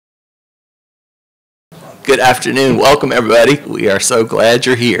Good afternoon. Welcome, everybody. We are so glad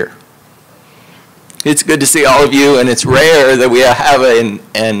you're here. It's good to see all of you, and it's rare that we have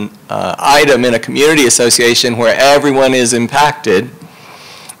an item in a community association where everyone is impacted.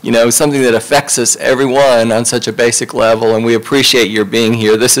 You know, something that affects us, everyone, on such a basic level, and we appreciate your being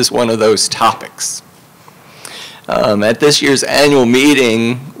here. This is one of those topics. At this year's annual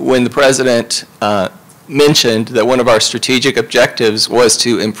meeting, when the President mentioned that one of our strategic objectives was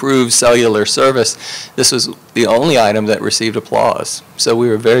to improve cellular service, this was the only item that received applause. So we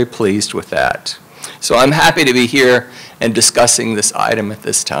were very pleased with that. So I'm happy to be here and discussing this item at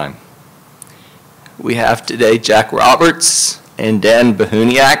this time. We have today Jack Roberts and Dan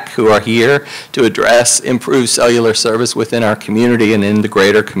Behuniak, who are here to address improved cellular service within our community and in the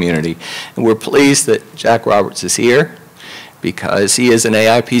greater community. And we're pleased that Jack Roberts is here because he is an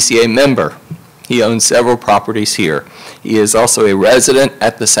AIPCA member. He owns several properties here. He is also a resident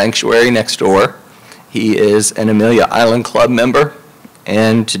at the sanctuary next door. He is an Amelia Island Club member.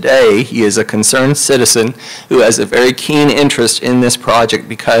 And today, he is a concerned citizen who has a very keen interest in this project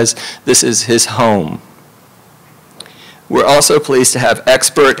because this is his home. We're also pleased to have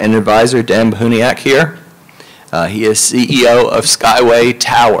expert and advisor Dan Behuniak here. He is CEO of Skyway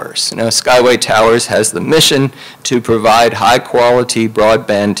Towers. Now, Skyway Towers has the mission to provide high-quality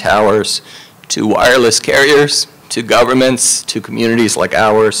broadband towers to wireless carriers, to governments, to communities like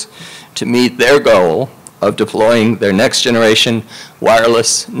ours, to meet their goal of deploying their next-generation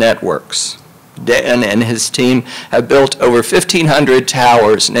wireless networks. Dan and his team have built over 1,500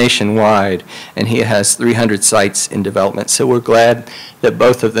 towers nationwide, and he has 300 sites in development. So we're glad that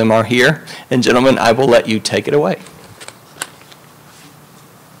both of them are here. And gentlemen, I will let you take it away.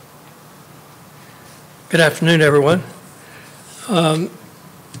 Good afternoon, everyone.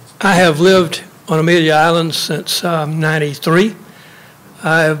 I have lived on Amelia Island since 93.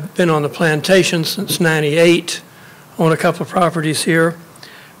 I've been on the plantation since 98, own a couple of properties here.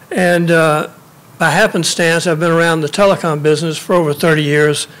 And by happenstance, I've been around the telecom business for over 30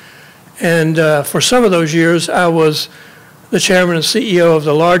 years. And for some of those years, I was the chairman and CEO of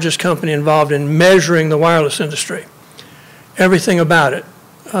the largest company involved in measuring the wireless industry. Everything about it.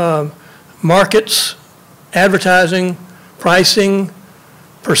 Markets, advertising, pricing,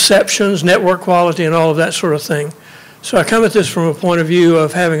 perceptions, network quality, and all of that sort of thing. So I come at this from a point of view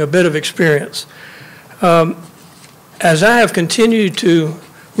of having a bit of experience. As I have continued to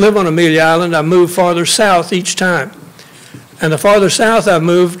live on Amelia Island, I moved farther south each time. And the farther south I've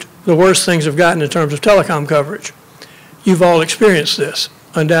moved, the worse things have gotten in terms of telecom coverage. You've all experienced this,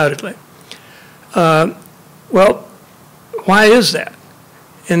 undoubtedly. Well, why is that?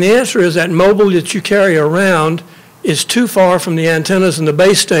 And the answer is that mobile that you carry around is too far from the antennas and the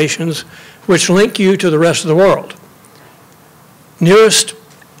base stations which link you to the rest of the world. Nearest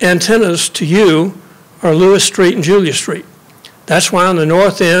antennas to you are Lewis Street and Julia Street. That's why on the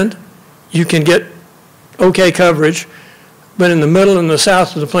north end you can get okay coverage, but in the middle and the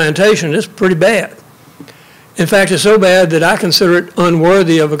south of the plantation it's pretty bad. In fact, it's so bad that I consider it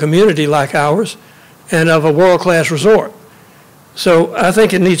unworthy of a community like ours and of a world-class resort. So I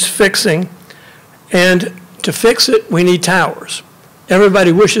think it needs fixing, and to fix it we need towers.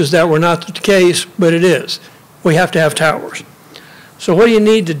 Everybody wishes that were not the case, but it is. We have to have towers. So what do you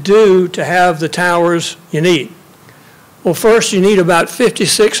need to do to have the towers you need? Well, first you need about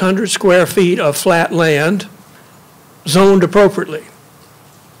 5,600 square feet of flat land zoned appropriately.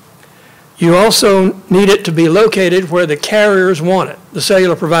 You also need it to be located where the carriers want it, the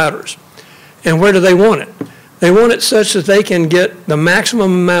cellular providers. And where do they want it? They want it such that they can get the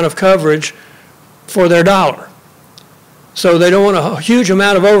maximum amount of coverage for their dollar. So they don't want a huge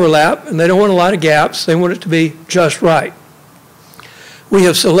amount of overlap, and they don't want a lot of gaps. They want it to be just right. We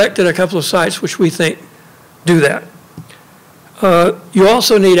have selected a couple of sites which we think do that. You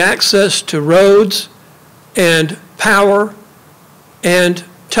also need access to roads and power and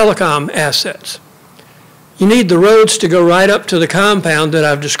telecom assets. You need the roads to go right up to the compound that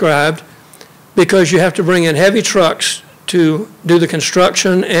I've described because you have to bring in heavy trucks to do the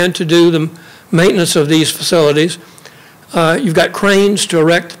construction and to do the maintenance of these facilities. You've got cranes to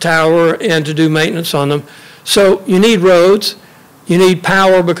erect the tower and to do maintenance on them. So you need roads. You need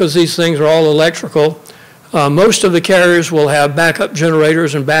power because these things are all electrical. Most of the carriers will have backup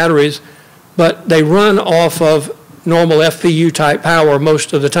generators and batteries, but they run off of normal FPU type power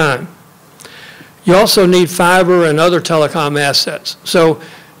most of the time. You also need fiber and other telecom assets. So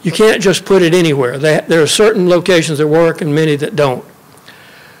you can't just put it anywhere. There are certain locations that work and many that don't.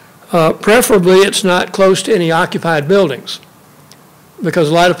 Preferably, it's not close to any occupied buildings because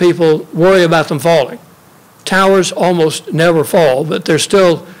a lot of people worry about them falling. Towers almost never fall, but there's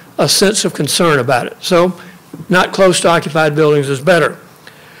still a sense of concern about it. So not close to occupied buildings is better.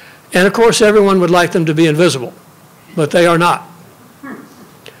 And of course, everyone would like them to be invisible, but they are not.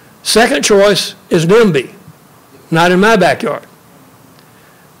 Second choice is NIMBY, not in my backyard.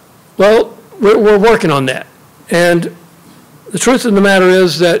 Well, we're working on that. And the truth of the matter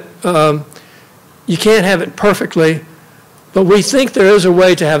is that you can't have it perfectly, but we think there is a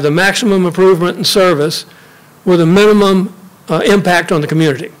way to have the maximum improvement in service with a minimum impact on the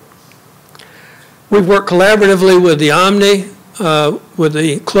community. We've worked collaboratively with the Omni, with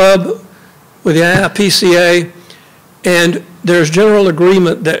the club, with the AIPCA, and there's general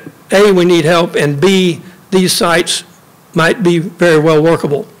agreement that A, we need help, and B, these sites might be very well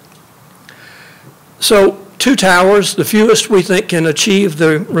workable. So 2 towers, the fewest we think can achieve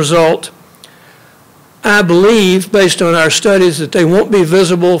the result. I believe, based on our studies, that they won't be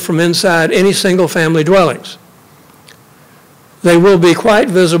visible from inside any single-family dwellings. They will be quite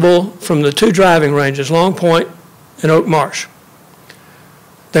visible from the 2 driving ranges, Long Point and Oak Marsh.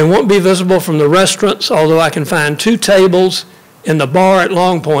 They won't be visible from the restaurants, although I can find 2 tables in the bar at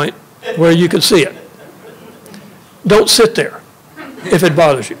Long Point where you can see it. Don't sit there if it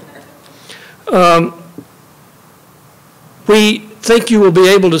bothers you. We think you will be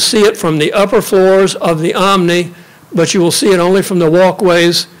able to see it from the upper floors of the Omni, but you will see it only from the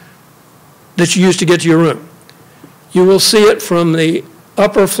walkways that you use to get to your room. You will see it from the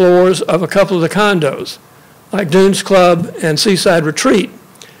upper floors of a couple of the condos, like Dunes Club and Seaside Retreat.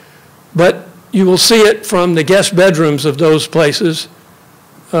 But you will see it from the guest bedrooms of those places,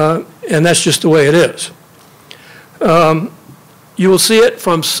 and that's just the way it is. You will see it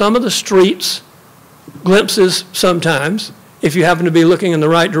from some of the streets, glimpses sometimes, if you happen to be looking in the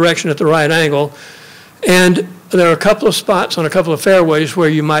right direction at the right angle. And there are a couple of spots on a couple of fairways where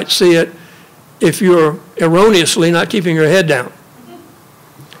you might see it if you're erroneously not keeping your head down.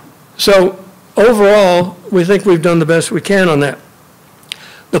 So overall, we think we've done the best we can on that.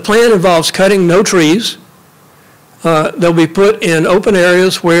 The plan involves cutting no trees. They'll be put in open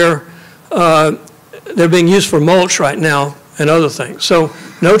areas where they're being used for mulch right now and other things. So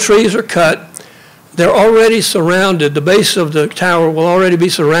no trees are cut. They're already surrounded, the base of the tower will already be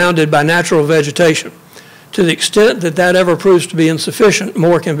surrounded by natural vegetation. To the extent that that ever proves to be insufficient,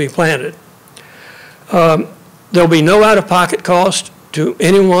 more can be planted. There'll be no out-of-pocket cost to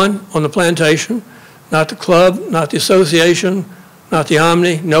anyone on the plantation, not the club, not the association, not the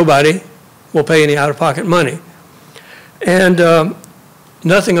Omni, nobody will pay any out-of-pocket money. And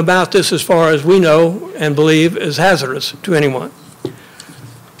nothing about this, as far as we know and believe, is hazardous to anyone.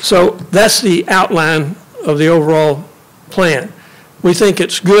 So that's the outline of the overall plan. We think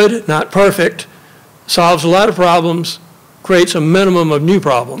it's good, not perfect, solves a lot of problems, creates a minimum of new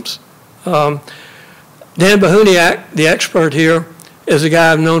problems. Dan Behuniak, the expert here, is a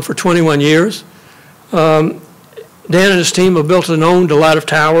guy I've known for 21 years. Dan and his team have built and owned a lot of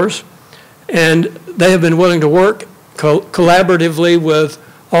towers, and they have been willing to work collaboratively with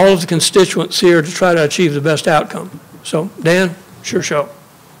all of the constituents here to try to achieve the best outcome. So, Dan, sure show.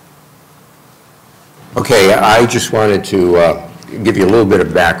 Okay, I just wanted to give you a little bit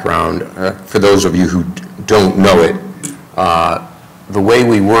of background for those of you who don't know it. The way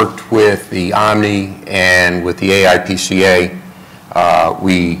we worked with the Omni and with the AIPCA,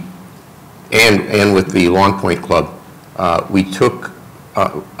 and with the Long Point Club, we took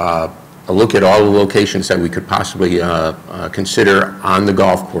a look at all the locations that we could possibly consider on the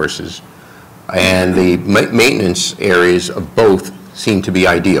golf courses, and the maintenance areas of both seem to be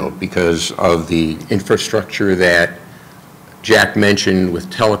ideal because of the infrastructure that Jack mentioned with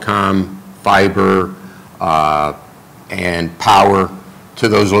telecom, fiber, and power to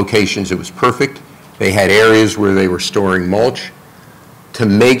those locations. It was perfect. They had areas where they were storing mulch. To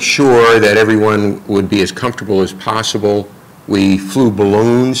make sure that everyone would be as comfortable as possible, we flew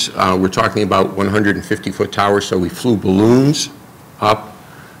balloons. We're talking about 150-foot towers, so we flew balloons up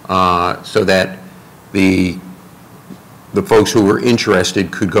so that the folks who were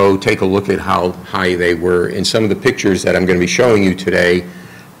interested could go take a look at how high they were. In some of the pictures that I'm going to be showing you today,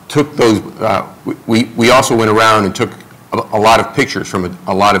 took those. We also went around and took a lot of pictures from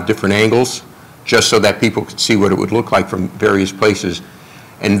a lot of different angles, just so that people could see what it would look like from various places.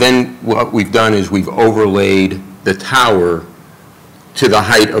 And then what we've done is we've overlaid the tower to the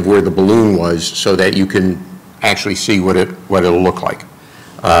height of where the balloon was, so that you can actually see what it'll look like.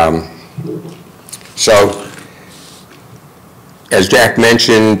 So, as Jack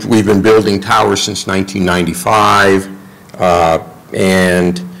mentioned, we've been building towers since 1995,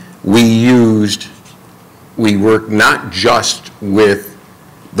 and we worked not just with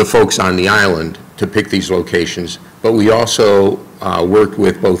the folks on the island to pick these locations, but we also worked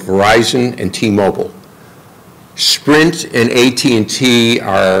with both Verizon and T-Mobile. Sprint and AT&T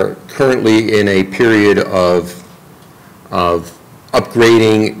are currently in a period of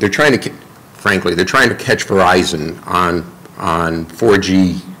upgrading. They're trying to, frankly, they're trying to catch Verizon on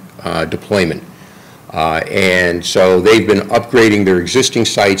 4G deployment. And so they've been upgrading their existing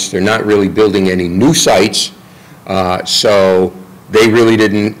sites. They're not really building any new sites. So they really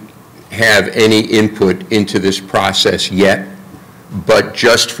didn't have any input into this process yet. But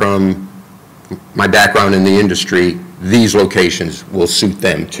just from my background in the industry, these locations will suit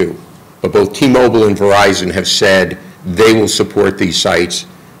them too. But both T-Mobile and Verizon have said they will support these sites.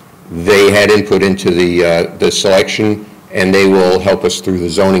 They had input into the selection, and they will help us through the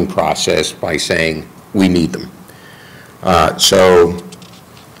zoning process by saying we need them.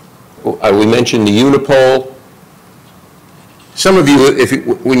 We mentioned the Unipole. Some of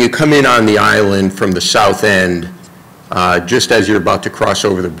you, when you come in on the island from the south end, just as you're about to cross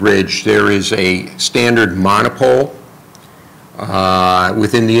over the bridge, there is a standard monopole.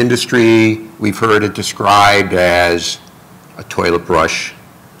 Within the industry, we've heard it described as a toilet brush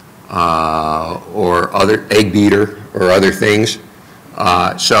or other egg beater or other things.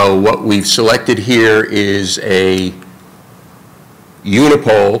 So what we've selected here is a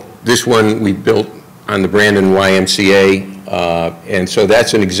Unipole. This one we built on the Brandon YMCA, and so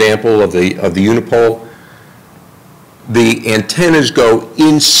that's an example of the Unipole. The antennas go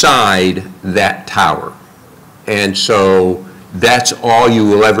inside that tower, and so that's all you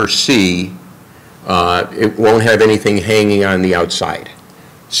will ever see. It won't have anything hanging on the outside.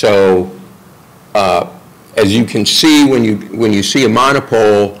 So as you can see, when you see a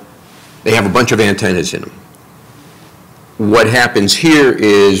monopole, they have a bunch of antennas in them. What happens here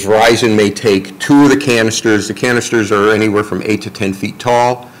is Verizon may take two of the canisters. The canisters are anywhere from 8 to 10 feet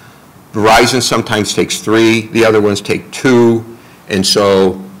tall. Verizon sometimes takes 3. The other ones take 2. And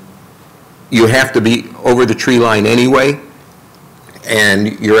so you have to be over the tree line anyway.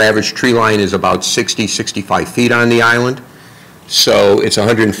 And your average tree line is about 60, 65 feet on the island. So it's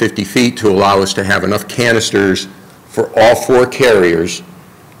 150 feet to allow us to have enough canisters for all 4 carriers.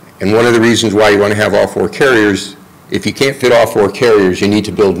 And one of the reasons why you want to have all 4 carriers, if you can't fit all 4 carriers, you need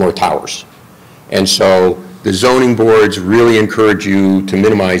to build more towers. And so the zoning boards really encourage you to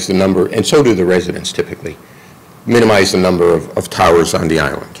minimize the number, and so do the residents typically, minimize the number of towers on the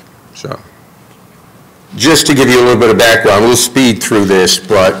island. So just to give you a little bit of background, we'll speed through this,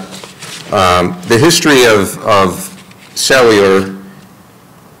 but the history of cellular,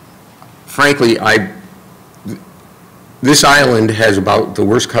 frankly, this island has about the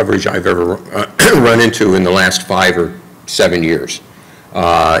worst coverage I've ever run into in the last 5 or 7 years.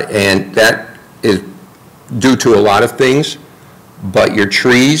 And that is due to a lot of things, but your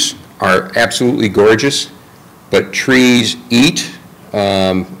trees are absolutely gorgeous, but trees eat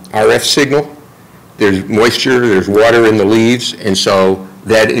RF signal. There's moisture, there's water in the leaves, and so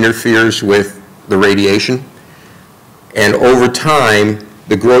that interferes with the radiation. And over time,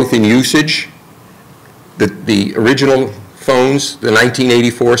 the growth in usage, the original phones, the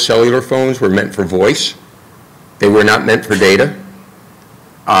 1984 cellular phones were meant for voice. They were not meant for data.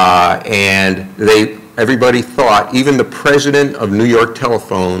 And everybody thought, even the president of New York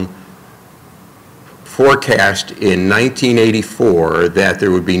Telephone forecast in 1984 that there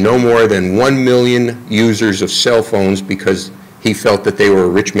would be no more than 1 million users of cell phones because he felt that they were a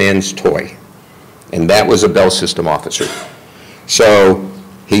rich man's toy. And that was a Bell System officer. So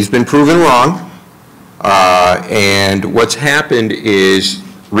he's been proven wrong. And what's happened is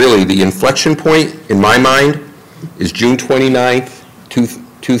really the inflection point, in my mind, is June 29th,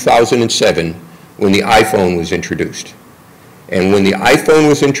 2007, when the iPhone was introduced. And when the iPhone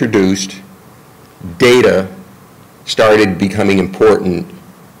was introduced, data started becoming important.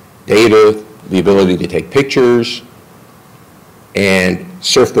 Data, the ability to take pictures, and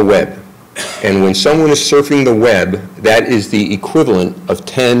surf the web. And when someone is surfing the web, that is the equivalent of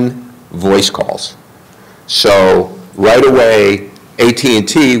 10 voice calls. So right away,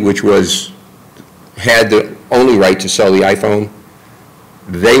 AT&T, which had the only right to sell the iPhone,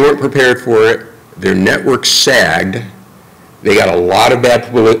 they weren't prepared for it. Their network sagged. They got a lot of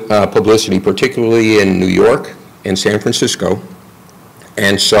bad publicity, particularly in New York and San Francisco.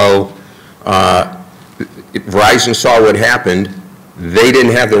 And so Verizon saw what happened. They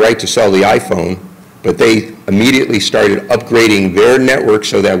didn't have the right to sell the iPhone, but they immediately started upgrading their network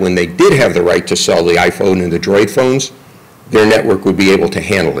so that when they did have the right to sell the iPhone and the Droid phones, their network would be able to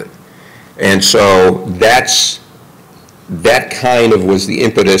handle it. And so that kind of was the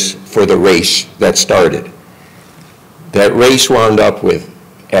impetus for the race that started. That race wound up with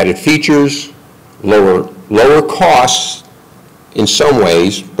added features, lower costs, in some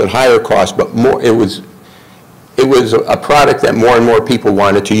ways, but higher cost, but more, it was a product that more and more people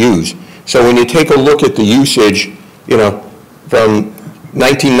wanted to use. So when you take a look at the usage, you know, from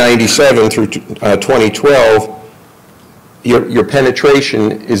 1997 through 2012, your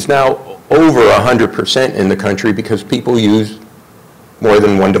penetration is now over 100% in the country because people use more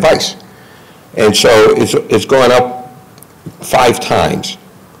than one device. And so it's gone up 5 times.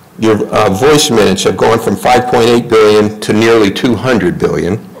 Your voice minutes have gone from 5.8 billion to nearly 200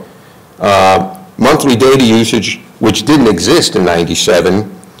 billion. Monthly data usage, which didn't exist in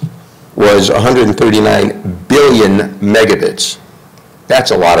 97, was 139 billion megabits.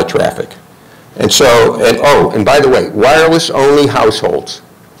 That's a lot of traffic. And so, and by the way, wireless-only households,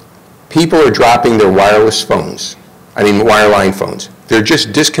 people are dropping their wireline phones. They're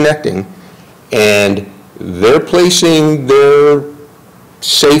just disconnecting, and they're placing their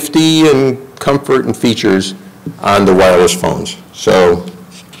safety and comfort and features on the wireless phones. So,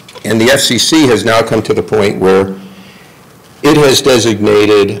 and the FCC has now come to the point where it has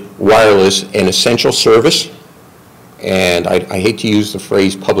designated wireless an essential service, and I hate to use the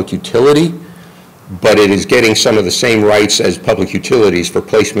phrase public utility, but it is getting some of the same rights as public utilities for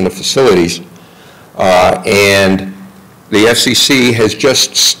placement of facilities. And the FCC has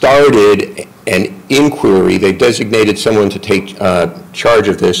just started an inquiry. They designated someone to take charge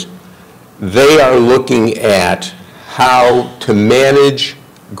of this. They are looking at how to manage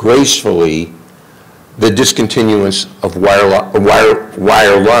gracefully the discontinuance of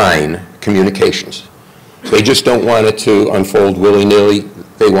wireline communications. They just don't want it to unfold willy-nilly.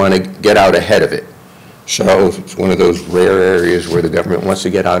 They want to get out ahead of it. So it's one of those rare areas where the government wants to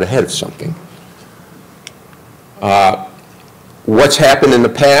get out ahead of something. What's happened in the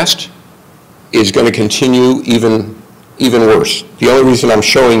past is going to continue even worse. The only reason I'm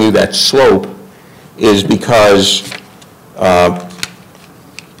showing you that slope is because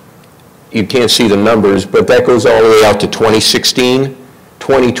you can't see the numbers, but that goes all the way out to 2016.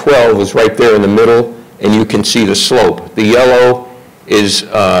 2012 is right there in the middle, and you can see the slope. The yellow is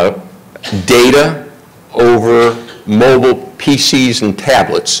data over mobile PCs and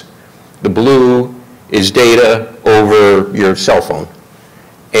tablets. The blue is data over your cell phone.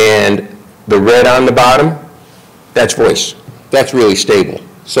 And the red on the bottom, that's voice. That's really stable.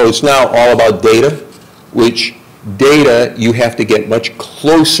 So it's now all about data, which data you have to get much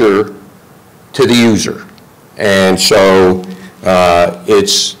closer to the user. And so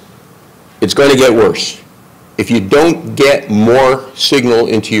it's going to get worse. If you don't get more signal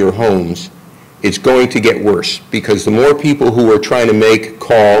into your homes, it's going to get worse, because the more people who are trying to make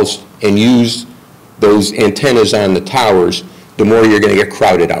calls and use those antennas on the towers, the more you're going to get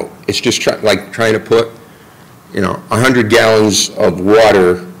crowded out. It's just like trying to put, 100 gallons of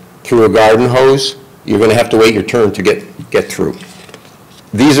water through a garden hose. You're going to have to wait your turn to get through.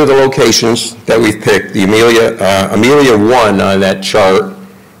 These are the locations that we've picked. The Amelia 1 on that chart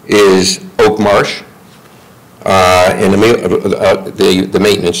is Oak Marsh, in the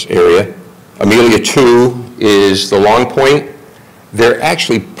maintenance area. Amelia 2 is the Long Point. They're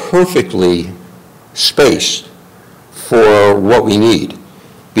actually perfectly spaced for what we need,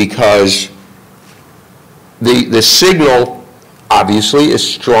 because the signal obviously is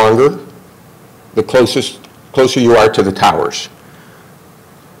stronger the closer you are to the towers.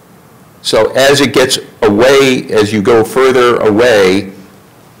 So as it gets away, as you go further away,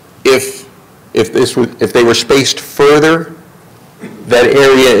 if they were spaced further, that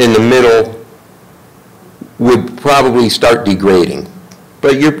area in the middle would probably start degrading.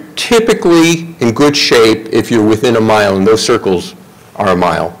 But you're typically in good shape if you're within a mile, and those circles are a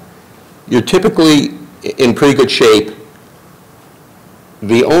mile. You're typically in pretty good shape.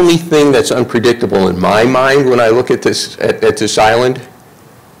 The only thing that's unpredictable in my mind when I look at this island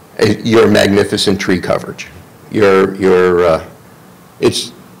is your magnificent tree coverage.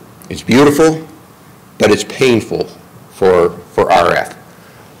 It's beautiful, but it's painful for RF.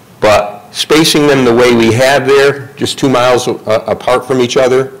 But spacing them the way we have there, just 2 miles apart from each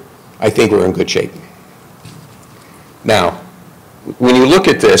other, I think we're in good shape. Now, when you look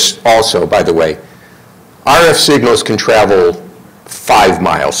at this also, by the way, RF signals can travel 5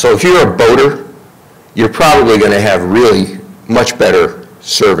 miles. So if you're a boater, you're probably going to have really much better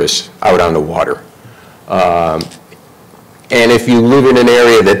service out on the water. And if you live in an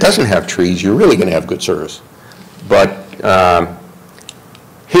area that doesn't have trees, you're really going to have good service. But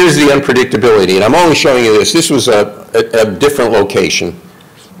here's the unpredictability, and I'm only showing you this. This was a different location.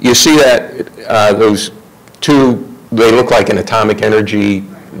 You see that those two, they look like an atomic energy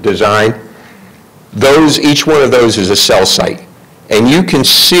design. Each one of those is a cell site. And you can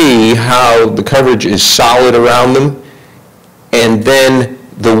see how the coverage is solid around them. and then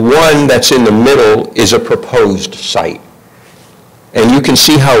the one that's in the middle is a proposed site. And you can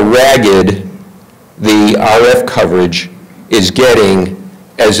see how ragged the RF coverage is getting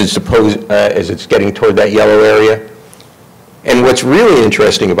as it's getting toward that yellow area. And what's really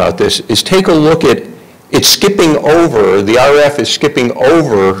interesting about this is take a look at, it's skipping over, the RF is skipping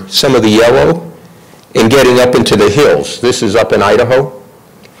over some of the yellow and getting up into the hills. This is up in Idaho.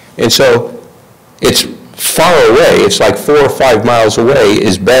 And so it's far away, it's like 4 or 5 miles away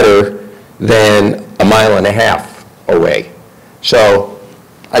is better than 1.5 miles away. So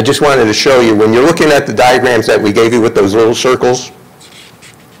I just wanted to show you, when you're looking at the diagrams that we gave you with those little circles,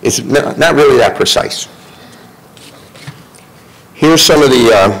 it's not really that precise. Here's some of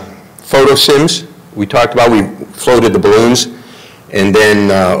the photo sims we talked about. We floated the balloons and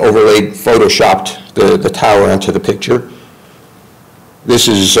then overlaid, photoshopped the tower onto the picture. This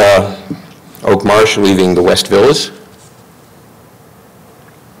is Oak Marsh leaving the West Villas.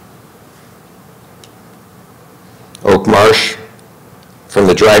 Oak Marsh from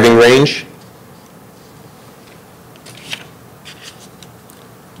the driving range.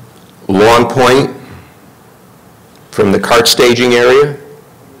 Lawn Point from the kart staging area.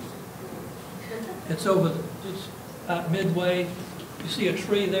 It's over, it's about midway. You see a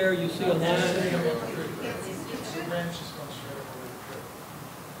tree there, you see a line.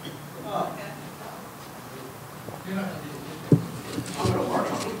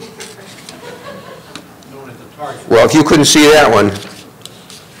 Well, if you couldn't see that one,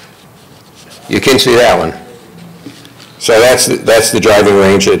 you can see that one. So that's the driving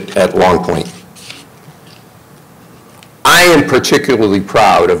range at Long Point. I am particularly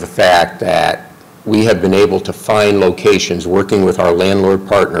proud of the fact that we have been able to find locations working with our landlord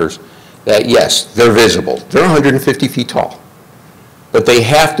partners that, yes, they're visible. They're 150 feet tall. But they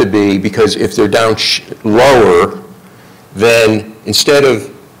have to be, because if they're down lower, then instead of,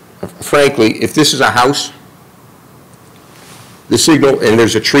 frankly, if this is a house, the signal, and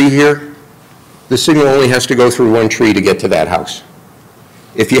there's a tree here, the signal only has to go through one tree to get to that house.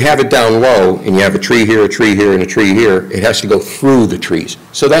 If you have it down low and you have a tree here, and a tree here, it has to go through the trees.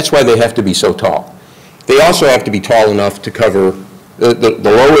 So that's why they have to be so tall. They also have to be tall enough to cover, the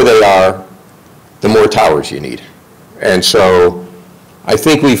lower they are, the more towers you need. And so I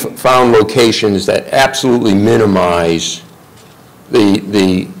think we've found locations that absolutely minimize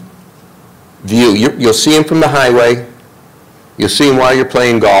the view. You'll see them from the highway. You'll see them while you're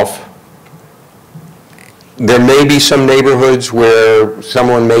playing golf. There may be some neighborhoods where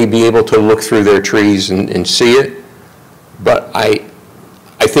someone may be able to look through their trees and see it, but I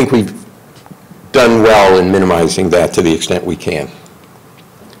think we've done well in minimizing that to the extent we can.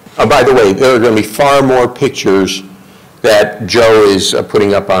 By the way, there are going to be far more pictures that Joe is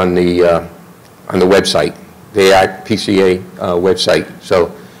putting up on the website, the AIPCA website.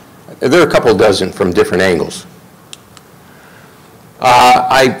 So there are a couple dozen from different angles.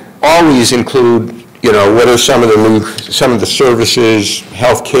 I always include, you know, what are some of the services,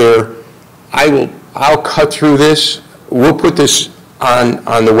 healthcare. I'll cut through this. We'll put this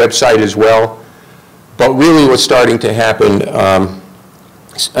on the website as well. But really, what's starting to happen,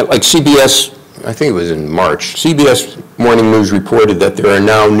 like CBS, I think it was in March, CBS Morning News reported that there are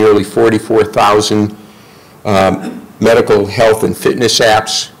now nearly 44,000 medical health and fitness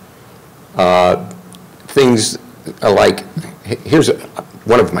apps. Things like, here's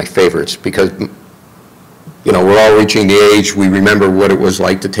one of my favorites, because you know, we're all reaching the age, we remember what it was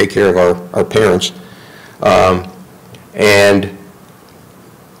like to take care of our parents. And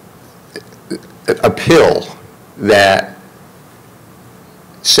a pill that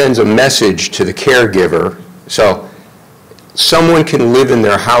sends a message to the caregiver, so someone can live in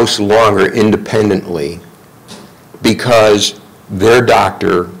their house longer independently because their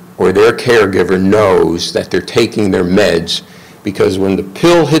doctor or their caregiver knows that they're taking their meds, because when the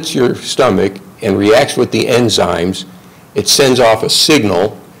pill hits your stomach and reacts with the enzymes, it sends off a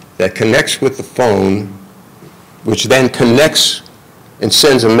signal that connects with the phone, which then connects and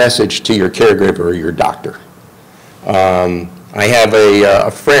sends a message to your caregiver or your doctor. I have a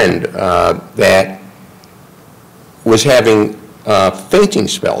friend that was having fainting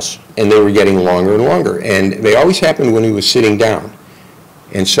spells, and they were getting longer and longer, and they always happened when he was sitting down.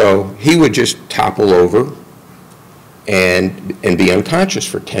 And so he would just topple over and be unconscious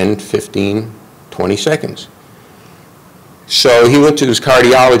for 10, 15, 20 seconds. So he went to his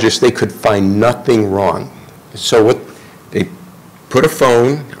cardiologist. They could find nothing wrong. So they put a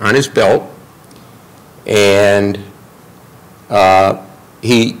phone on his belt, and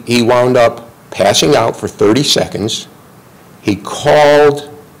he wound up passing out for 30 seconds. He called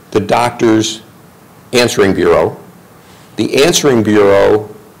the doctor's answering bureau, The answering bureau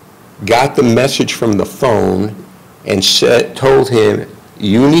got the message from the phone and told him,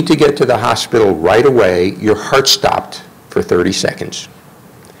 you need to get to the hospital right away. Your heart stopped for 30 seconds.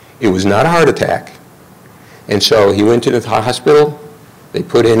 It was not a heart attack. And so he went to the hospital. They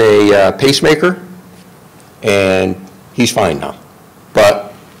put in a pacemaker, and he's fine now.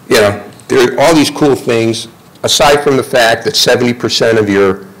 But, you know, there are all these cool things, aside from the fact that 70% of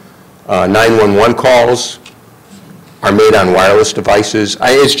your 911 calls are made on wireless devices.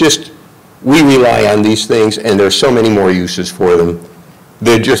 It's just, we rely on these things, and there's so many more uses for them.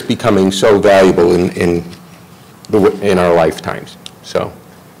 They're just becoming so valuable in our lifetimes. So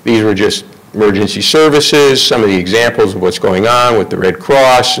these were just emergency services, some of the examples of what's going on with the Red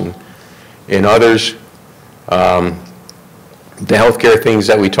Cross and others. The healthcare things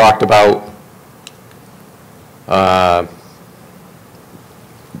that we talked about.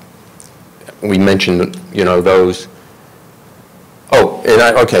 We mentioned, you know, those. Oh,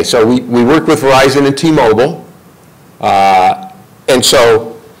 and okay, so we work with Verizon and T-Mobile. And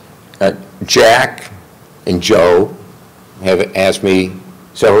so Jack and Joe have asked me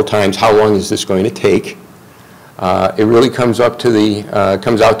several times, how long is this going to take? It really comes up to the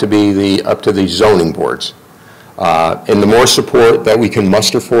up to the zoning boards. And the more support that we can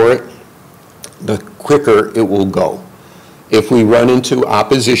muster for it, the quicker it will go. If we run into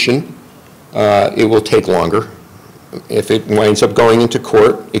opposition, it will take longer. If it winds up going into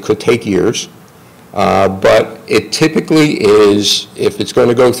court, it could take years. But it typically is, if it's going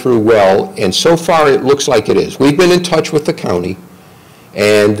to go through well, and so far it looks like it is. We've been in touch with the county,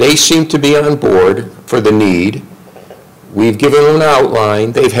 and they seem to be on board for the need. We've given them an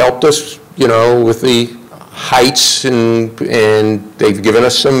outline. They've helped us, you know, with the heights, and they've given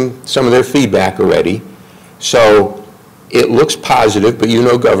us some of their feedback already. So it looks positive, but you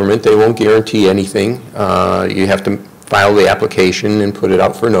know government, they won't guarantee anything. You have to file the application and put it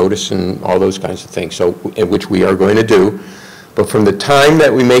out for notice and all those kinds of things, so, which we are going to do. But from the time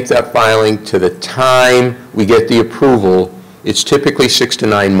that we make that filing to the time we get the approval, it's typically 6 to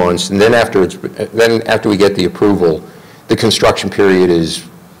 9 months, and then after we get the approval, the construction period is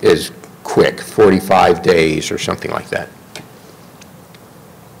quick, 45 days or something like that.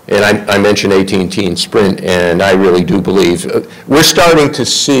 And I mentioned AT&T and Sprint, and I really do believe we're starting to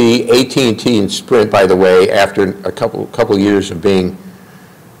see AT&T and Sprint, by the way, after a couple years of being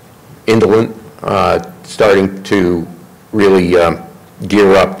indolent, starting to really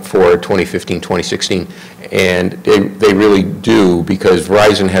gear up for 2015, 2016, and they really do, because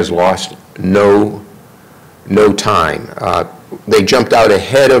Verizon has lost no time. They jumped out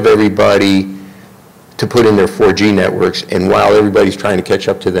ahead of everybody to put in their 4G networks, and while everybody's trying to catch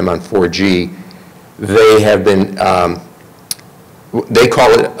up to them on 4G, they have been, they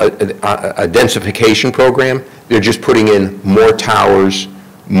call it a densification program. They're just putting in more towers,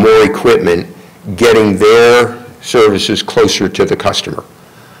 more equipment, getting their services closer to the customer.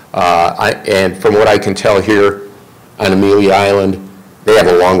 And from what I can tell here on Amelia Island, they have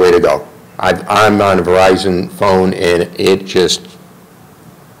a long way to go. I'm on a Verizon phone, and it's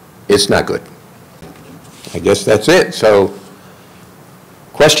not good. I guess that's it. So,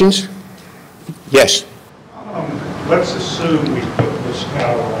 questions? Yes? Let's assume we put this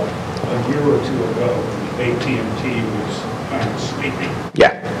tower a year or two ago when AT&T was kind of sleeping.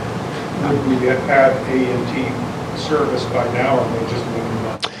 Yeah. Would we have had AT&T service by now, or they just wouldn't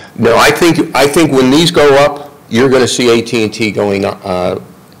know? No, I think when these go up, you're going to see AT&T going up.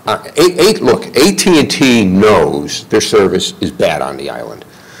 Look, AT&T knows their service is bad on the island.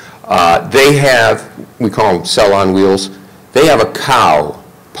 They have, we call them cell on wheels, they have a cow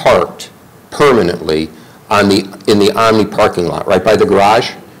parked permanently in the Omni parking lot, right by the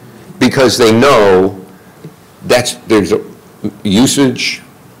garage, because they know there's a usage,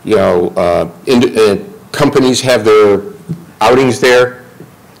 you know, companies have their outings there,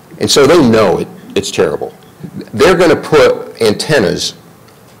 and so they know it's terrible. They're going to put antennas,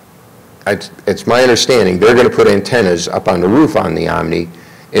 it's my understanding, they're going to put antennas up on the roof on the Omni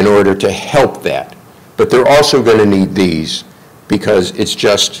in order to help that. But they're also going to need these, because it's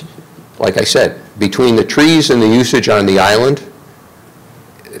just, like I said, between the trees and the usage on the island,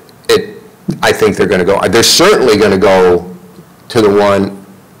 I think they're going to go. They're certainly going to go to the one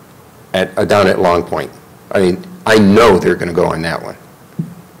down at Long Point. I mean, I know they're going to go on that one.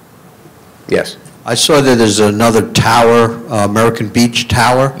 Yes? I saw that there's another tower, American Beach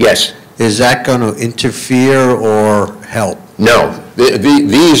Tower. Yes. Is that going to interfere or help? No.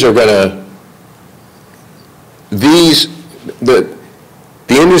 These are going to, the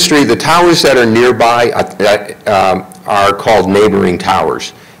industry, the towers that are nearby are called neighboring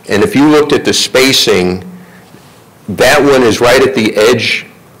towers. And if you looked at the spacing, that one is right at the edge.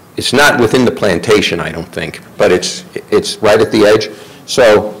 It's not within the plantation, I don't think, but it's right at the edge.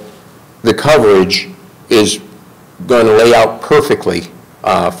 So the coverage is going to lay out perfectly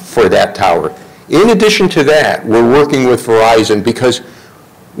for that tower. In addition to that, we're working with Verizon because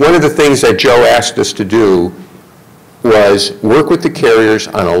one of the things that Joe asked us to do was work with the carriers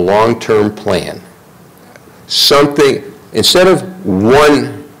on a long-term plan. Something, instead of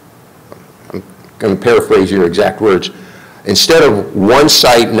one, I'm going to paraphrase your exact words, instead of one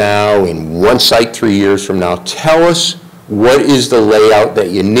site now and one site 3 years from now, tell us what is the layout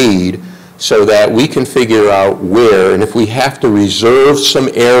that you need so that we can figure out where, and if we have to reserve some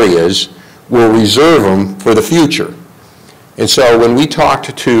areas, we'll reserve them for the future. And so when we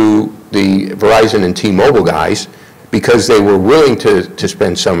talked to the Verizon and T-Mobile guys, because they were willing to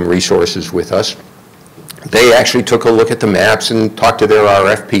spend some resources with us, they actually took a look at the maps and talked to their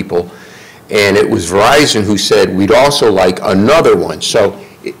RF people. And it was Verizon who said, we'd also like another one. So,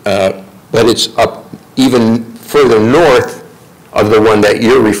 but it's up even further north of the one that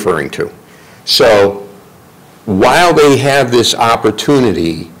you're referring to. So while they have this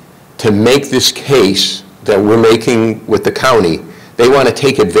opportunity to make this case that we're making with the county, they want to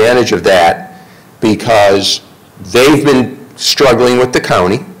take advantage of that because they've been struggling with the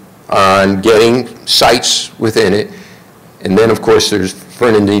county on getting sites within it. And then, of course, there's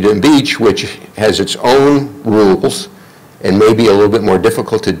Fernandina Beach, which has its own rules and may be a little bit more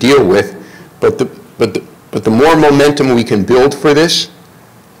difficult to deal with. But the more momentum we can build for this,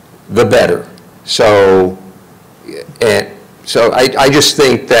 the better. So, I just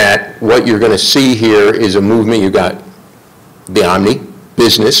think that what you're going to see here is a movement. You've got the Omni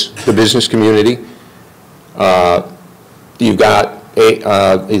business, the business community. You've got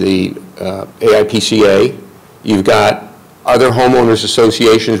the AIPCA. You've got other homeowners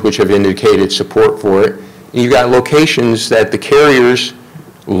associations which have indicated support for it. And you've got locations that the carriers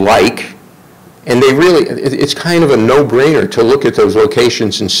like, and they really, it's kind of a no-brainer to look at those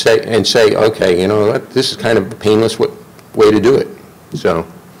locations and say, okay, you know, this is kind of a painless way to do it. So,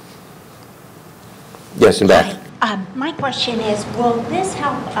 yes, and back. My question is, will this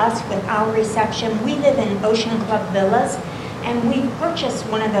help us with our reception? We live in Ocean Club Villas, and we purchased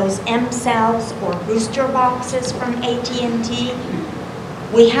one of those M-cells or booster boxes from AT&T.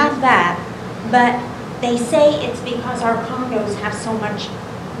 We have that, but they say it's because our condos have so much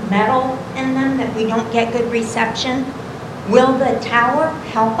metal in them that we don't get good reception. Will the tower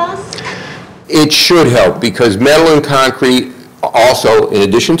help us? It should help because metal and concrete also, in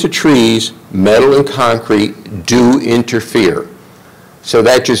addition to trees, metal and concrete do interfere. So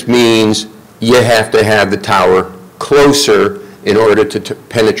that just means you have to have the tower closer in order to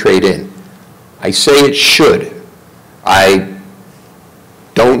penetrate in. I say it should. I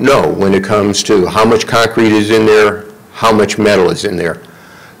don't know when it comes to how much concrete is in there, how much metal is in there.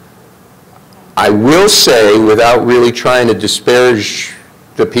 I will say, without really trying to disparage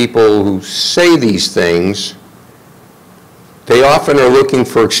the people who say these things, they often are looking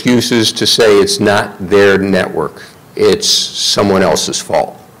for excuses to say it's not their network, it's someone else's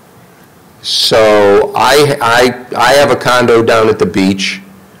fault. So I have a condo down at the beach,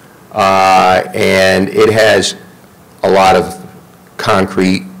 and it has a lot of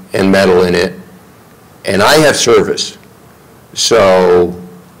concrete and metal in it, and I have service. So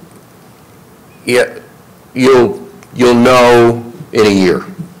yeah, you'll know in a year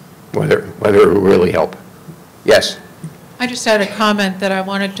whether it will really help. Yes? I just had a comment that I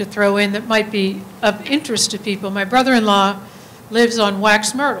wanted to throw in that might be of interest to people. My brother-in-law lives on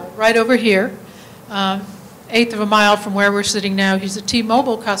Wax Myrtle, right over here, eighth of a mile from where we're sitting now. He's a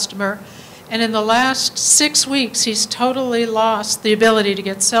T-Mobile customer, and in the last 6 weeks, he's totally lost the ability to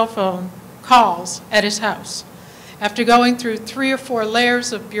get cell phone calls at his house. After going through 3 or 4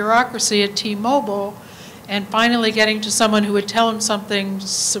 layers of bureaucracy at T-Mobile and finally getting to someone who would tell him something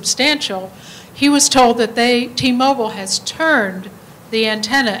substantial, he was told that T-Mobile has turned the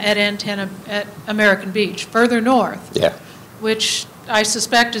antenna at American Beach, further north. Yeah. Which I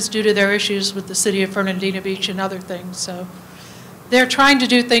suspect is due to their issues with the city of Fernandina Beach and other things. So they're trying to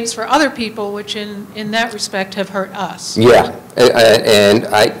do things for other people, which in that respect have hurt us. Yeah, and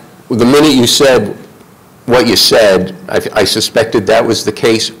the minute you said what you said, I suspected that was the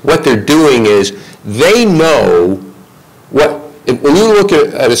case. What they're doing is they know when you look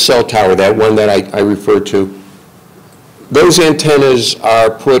at a cell tower, that one that I referred to, those antennas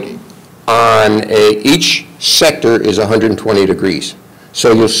are put on each sector is 120 degrees.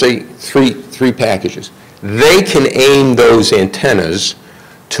 So you'll see three packages. They can aim those antennas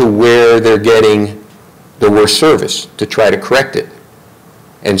to where they're getting the worst service to try to correct it.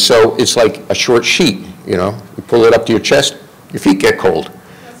 And so it's like a short sheet. you know, you pull it up to your chest, your feet get cold.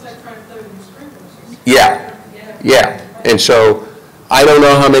 That's like trying to play with the sprinklers. Yeah, yeah. And so I don't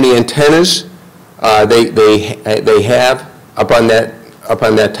know how many antennas they have up on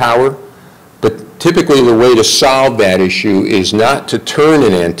that tower, but typically the way to solve that issue is not to turn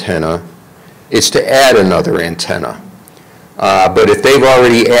an antenna, it's to add another antenna. But if they've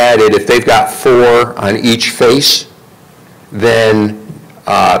already added, if they've got 4 on each face, then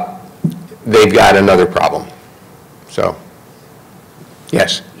they've got another problem. So,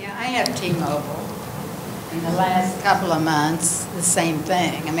 yes? Yeah, I have T-Mobile. In the last couple of months, the same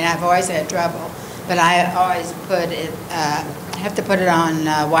thing. I mean, I've always had trouble, but I always put it, have to put it on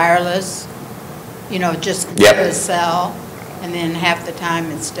wireless, you know, just a cell, and then half the time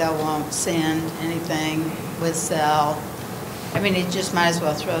it still won't send anything with cell. I mean, it just might as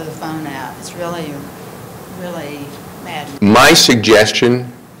well throw the phone out. It's really, really mad. My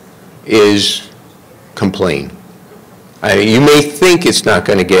suggestion is complain. You may think it's not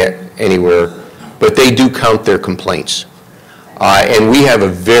going to get anywhere, but they do count their complaints. And we have a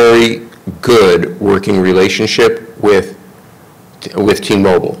very good working relationship with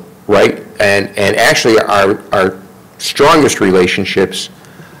T-Mobile, right? And actually our strongest relationships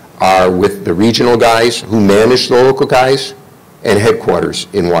are with the regional guys who manage the local guys and headquarters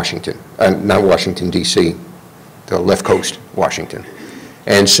in Washington, not Washington, D.C., the left coast, Washington.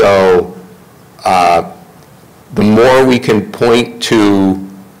 And so the more we can point to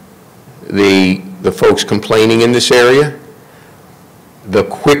the folks complaining in this area, the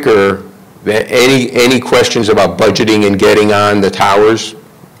quicker that any questions about budgeting and getting on the towers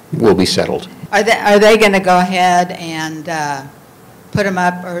will be settled. Are they going to go ahead and put them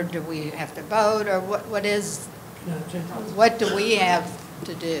up, or do we have to vote, or what do we have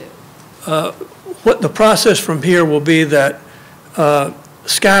to do? What the process from here will be that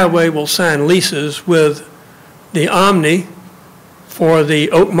Skyway will sign leases with the Omni for the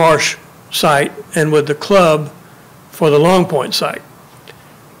Oak Marsh site and with the club for the Long Point site.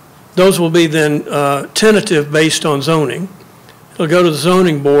 Those will be then tentative based on zoning. It'll go to the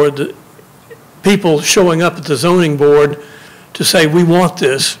zoning board. The people showing up at the zoning board to say we want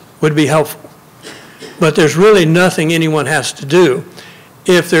this would be helpful. But there's really nothing anyone has to do.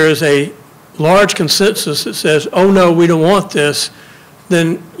 If there is a large consensus that says, oh no, we don't want this,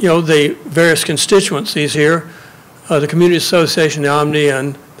 then the various constituencies here, the Community Association, the Omni,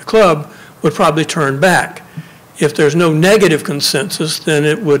 and the club would probably turn back. If there's no negative consensus, then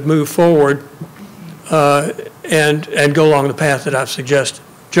it would move forward and go along the path that I've suggested.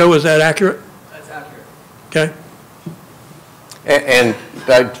 Joe, is that accurate? That's accurate. Okay. And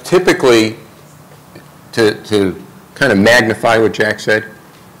typically, to kind of magnify what Jack said,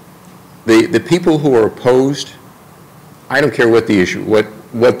 the people who are opposed, I don't care what the issue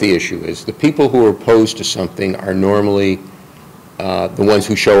is. The people who are opposed to something are normally the ones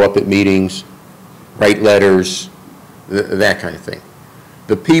who show up at meetings, write letters, that kind of thing.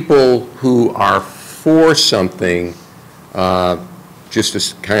 The people who are for something, just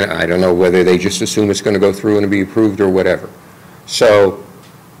as kind of, I don't know whether they just assume it's going to go through and be approved or whatever. So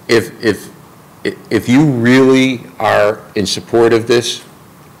if you really are in support of this,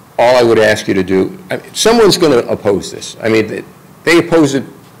 all I would ask you to do, someone's going to oppose this. I mean, they oppose it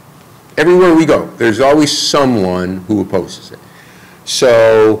everywhere we go. There's always someone who opposes it.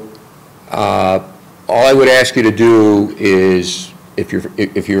 So all I would ask you to do is, if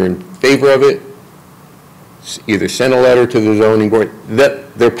you're in favor of it, either send a letter to the zoning board.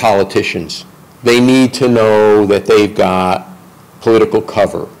 They're politicians. They need to know that they've got political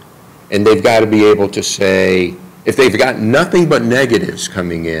cover, and they've got to be able to say, if they've got nothing but negatives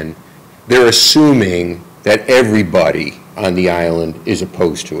coming in, they're assuming that everybody on the island is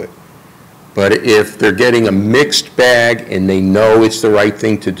opposed to it. But if they're getting a mixed bag and they know it's the right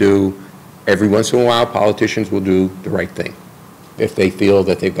thing to do, every once in a while politicians will do the right thing if they feel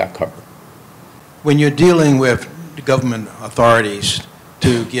that they've got cover. When you're dealing with the government authorities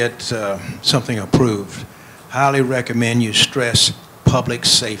to get something approved, highly recommend you stress public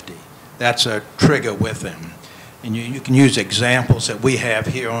safety. That's a trigger with them. And you can use examples that we have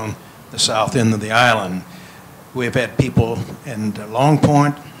here on the south end of the island. We've had people in Long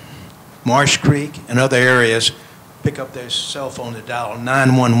Point, Marsh Creek, and other areas pick up their cell phone to dial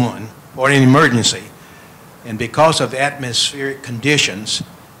 911 or an emergency. And because of atmospheric conditions,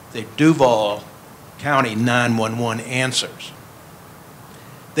 the Duval County 911 answers.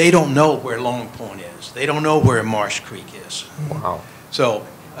 They don't know where Long Point is. They don't know where Marsh Creek is. Wow. So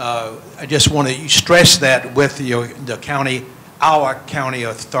I just want to stress that with the county, our county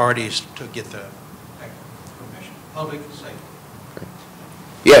authorities to get the permission. Public safety.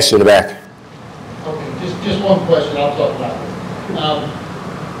 Yes, in the back. Okay, just one question, I'll talk about it.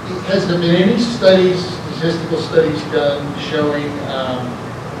 Has there been any studies, statistical studies done showing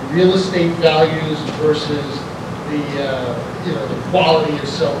real estate values versus the, the quality of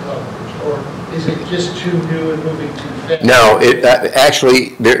cell coverage? Or is it just too new and moving too fast? No,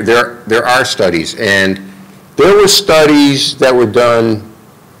 actually, there are studies, and there were studies that were done,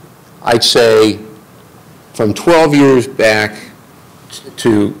 I'd say, from 12 years back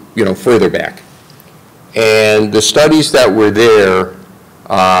to, further back. And the studies that were there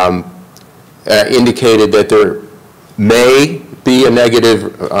indicated that there may be a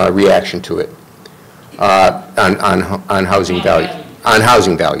negative reaction to it on housing values. On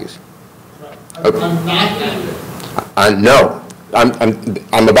housing values. No,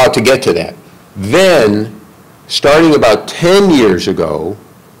 I'm about to get to that. Then, starting about 10 years ago,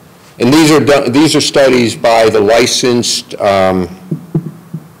 and these are studies by the licensed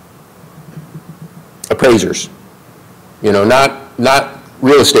appraisers, not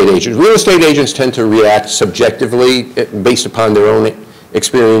real estate agents. Real estate agents tend to react subjectively based upon their own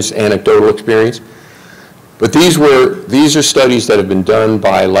experience, anecdotal experience. But these are studies that have been done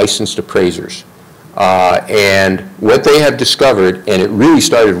by licensed appraisers. And what they have discovered, and it really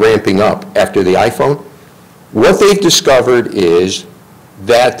started ramping up after the iPhone, what they've discovered is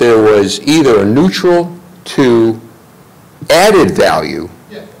that there was either a neutral to added value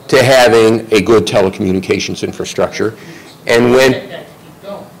to having a good telecommunications infrastructure. And when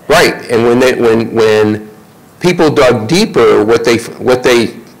when people dug deeper, what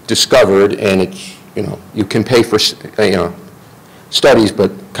they discovered, and it's, you can pay for studies,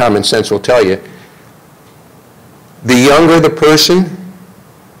 but common sense will tell you, the younger the person,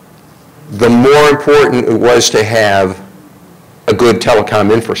 the more important it was to have a good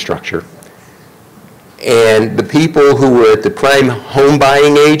telecom infrastructure. And the people who were at the prime home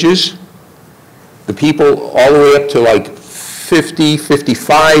buying ages, the people all the way up to like 50,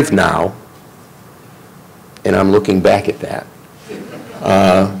 55 now, and I'm looking back at that,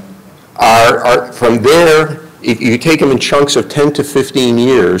 are from there, if you take them in chunks of 10 to 15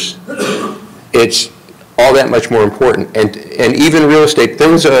 years, it's all that much more important. And even real estate, there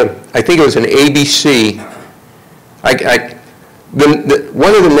was I think it was an ABC,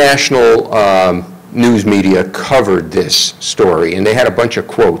 one of the national news media covered this story, and they had a bunch of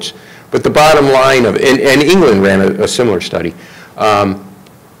quotes. But the bottom line of, and England ran a similar study, but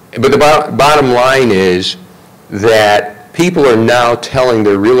the bottom line is that people are now telling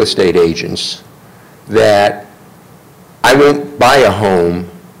their real estate agents that I won't buy a home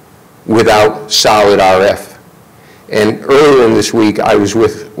without solid RF. And earlier in this week, I was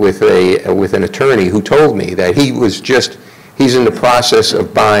with an attorney who told me that he's in the process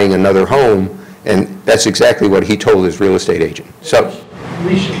of buying another home, and that's exactly what he told his real estate agent. So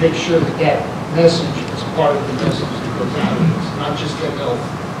we should make sure that message is part of the message that goes out. It's not just the health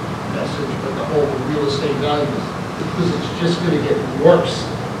message, but the whole real estate values, because it's just going to get worse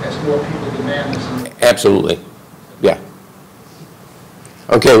as more people demand this. Absolutely. Yeah.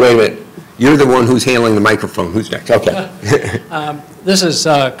 Okay, wait a minute. You're the one who's handling the microphone. Who's next? Okay. This is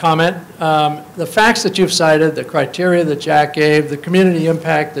a comment. The facts that you've cited, the criteria that Jack gave, the community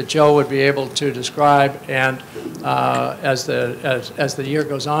impact that Joe would be able to describe, and as the year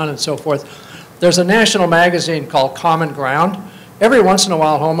goes on and so forth. There's a national magazine called Common Ground. Every once in a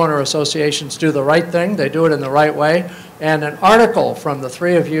while, homeowner associations do the right thing. They do it in the right way. And an article from the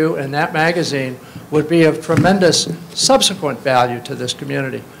three of you in that magazine would be of tremendous subsequent value to this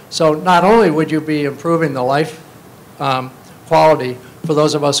community. So not only would you be improving the life quality for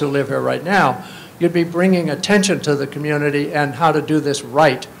those of us who live here right now, you'd be bringing attention to the community and how to do this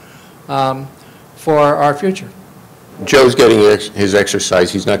right for our future. Joe's getting his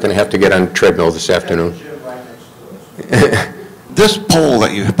exercise. He's not going to have to get on a treadmill this afternoon. This pole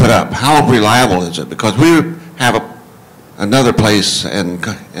that you put up, how reliable is it? Because we have another place in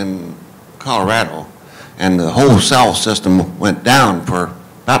Colorado, and the whole cell system went down for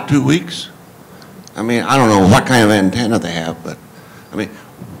about 2 weeks. I mean, I don't know what kind of antenna they have, but I mean,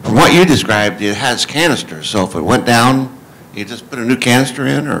 from what you described, it has canisters. So if it went down, you just put a new canister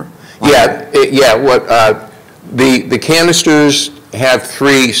in, or what? Yeah. The canisters have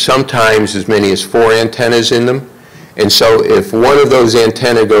 3, sometimes as many as 4 antennas in them, and so if one of those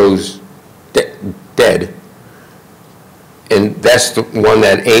antenna goes dead, and that's the one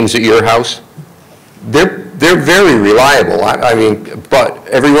that aims at your house, they're very reliable. I mean, but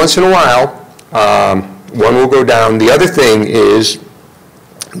every once in a while, one will go down. The other thing is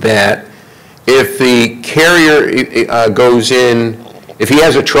that if the carrier goes in, if he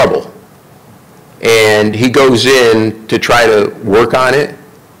has a trouble, and he goes in to try to work on it,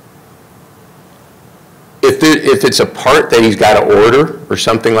 if it's a part that he's got to order or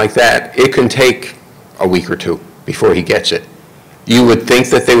something like that, it can take a week or two before he gets it. You would think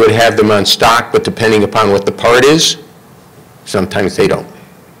that they would have them on stock, but depending upon what the part is, sometimes they don't.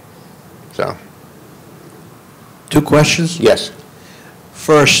 So. 2 questions? Yes.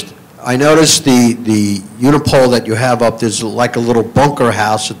 First, I noticed the unipole that you have up, there's like a little bunker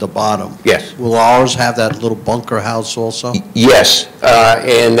house at the bottom. Yes. Will ours have that little bunker house also? Yes,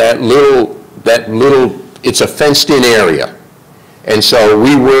 and that little, it's a fenced-in area. And so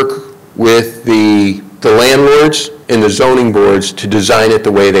we work with the landlords and the zoning boards to design it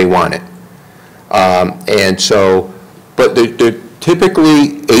the way they want it. And so, but they're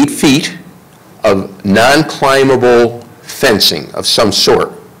typically 8 feet of non-climbable fencing of some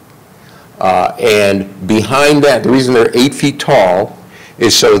sort. And behind that, the reason they're 8 feet tall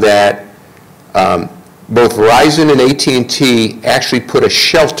is so that both Verizon and AT&T actually put a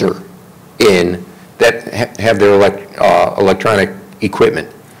shelter in that have their electronic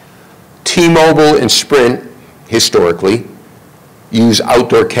equipment. T-Mobile and Sprint, historically, use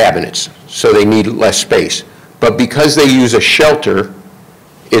outdoor cabinets, so they need less space. But because they use a shelter,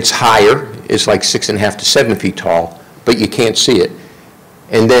 it's higher. It's like 6.5 to 7 feet tall, but you can't see it.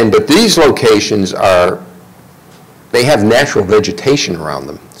 And then, but these locations they have natural vegetation around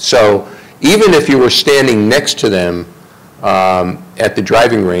them. So even if you were standing next to them at the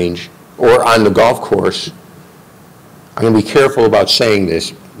driving range or on the golf course, I'm going to be careful about saying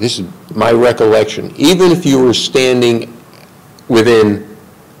this. This is my recollection. Even if you were standing within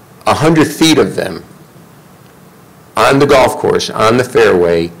 100 feet of them on the golf course, on the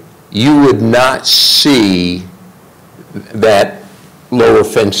fairway, you would not see that lower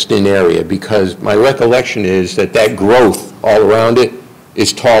fenced-in area, because my recollection is that growth all around it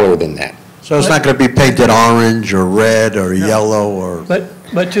is taller than that. So it's not going to be painted orange or red or yellow or...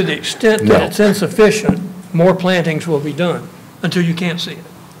 But to the extent that it's insufficient, more plantings will be done until you can't see it.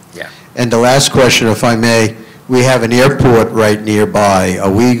 Yeah. And the last question, if I may, we have an airport right nearby.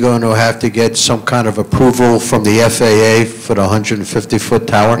 Are we going to have to get some kind of approval from the FAA for the 150-foot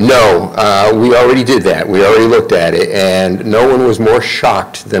tower? No, we already did that. We already looked at it, and no one was more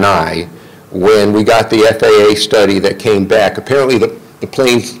shocked than I when we got the FAA study that came back. Apparently the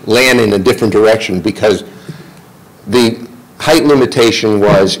planes land in a different direction because the height limitation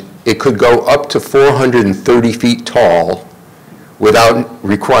was it could go up to 430 feet tall without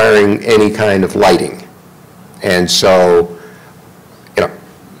requiring any kind of lighting. And so,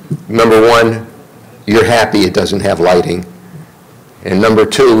 number one, you're happy it doesn't have lighting. And number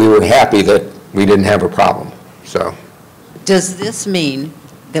two, we were happy that we didn't have a problem, so. Does this mean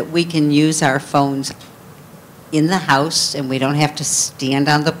that we can use our phones in the house and we don't have to stand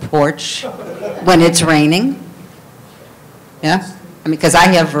on the porch when it's raining? Yeah? I mean, because I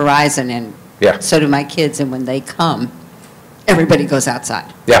have Verizon and so do my kids, and when they come, everybody goes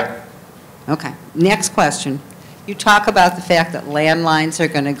outside. Yeah. Okay. Next question. You talk about the fact that landlines are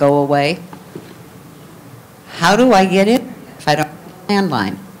going to go away. How do I get it if I don't have a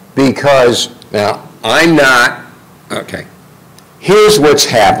landline? Because, now, I'm not, okay. Here's what's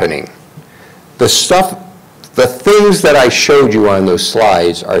happening. The things that I showed you on those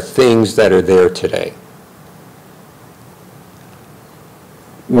slides are things that are there today.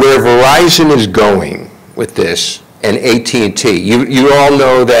 Where Verizon is going with this, and AT&T, you all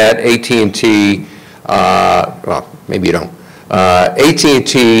know that AT&T, well, maybe you don't.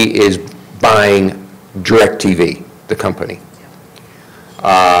 AT&T is buying DirecTV, the company.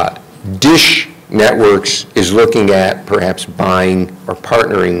 Dish Networks is looking at perhaps buying or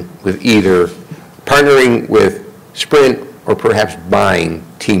partnering with Sprint or perhaps buying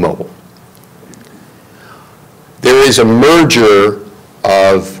T-Mobile. There is a merger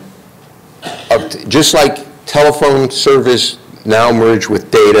of just like telephone service now merged with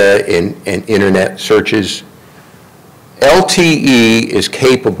data and internet searches, LTE is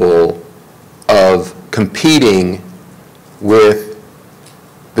capable of competing with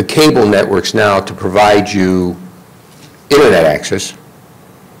the cable networks now to provide you internet access,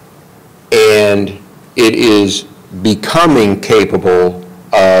 and it is becoming capable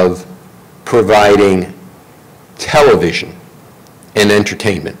of providing television and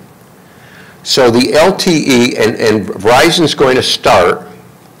entertainment. So the LTE, and Verizon's going to start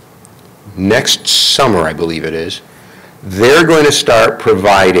next summer, I believe it is, they're going to start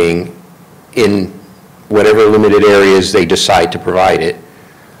providing in whatever limited areas they decide to provide it,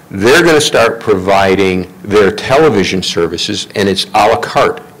 they're going to start providing their television services, and it's a la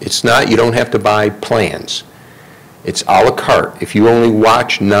carte. It's not, you don't have to buy plans. It's a la carte. If you only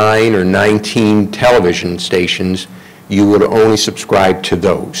watch 9 or 19 television stations, you would only subscribe to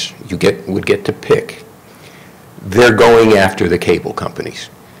those. You would get to pick. they're going after the cable companies.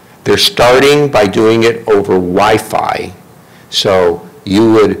 They're starting by doing it over Wi-Fi. So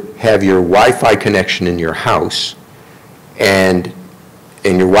you would have your Wi-Fi connection in your house, and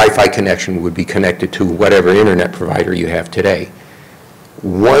your Wi-Fi connection would be connected to whatever internet provider you have today.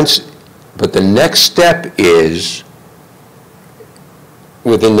 But the next step is,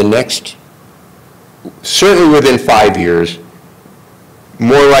 certainly within 5 years,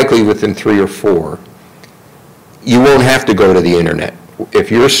 more likely within 3 or 4, you won't have to go to the internet. If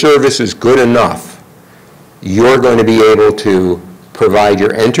your service is good enough, you're going to be able to provide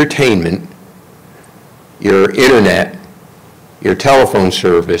your entertainment, your internet, your telephone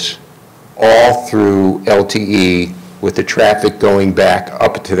service, all through LTE with the traffic going back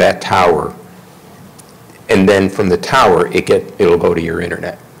up to that tower. And then from the tower, it'll go to your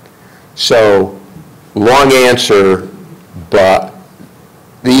internet. So, long answer, but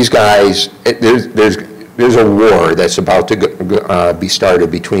these guys, there's a war that's about to be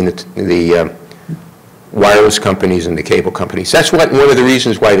started between the wireless companies and the cable companies. That's one of the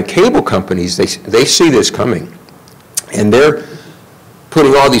reasons why the cable companies, they see this coming. And they're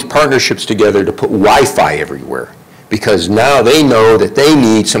putting all these partnerships together to put Wi-Fi everywhere, because now they know that they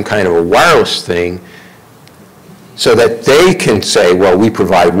need some kind of a wireless thing so that they can say, well, we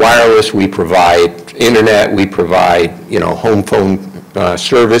provide wireless, we provide internet, we provide, home phone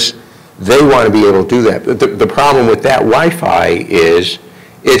service. They want to be able to do that. But the problem with that Wi-Fi is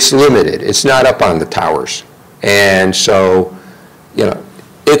it's limited. It's not up on the towers. And so,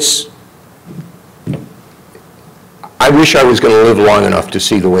 I wish I was going to live long enough to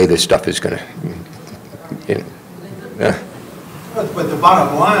see the way this stuff is going to, But the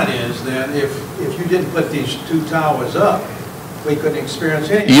bottom line is then, if you didn't put these 2 towers up, we couldn't experience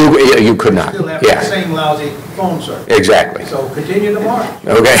anything. You could not. Still have the same lousy phone service. Exactly. So continue to march.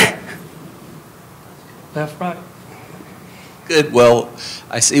 Okay. That's right. Good. Well,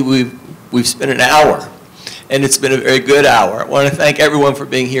 I see we've spent an hour, and it's been a very good hour. I want to thank everyone for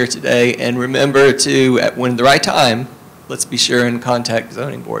being here today, and remember to, when the right time, let's be sure and contact the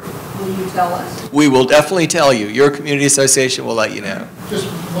zoning board. Will you tell us? We will definitely tell you. Your community association will let you know. Just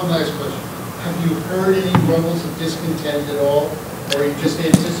one last question. Have you heard any rumbles of discontent at all, or are you just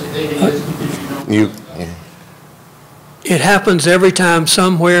anticipating this because you know? It happens every time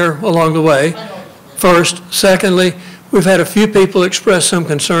somewhere along the way, first. Secondly, we've had a few people express some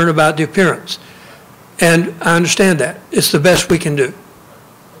concern about the appearance. And I understand that. It's the best we can do.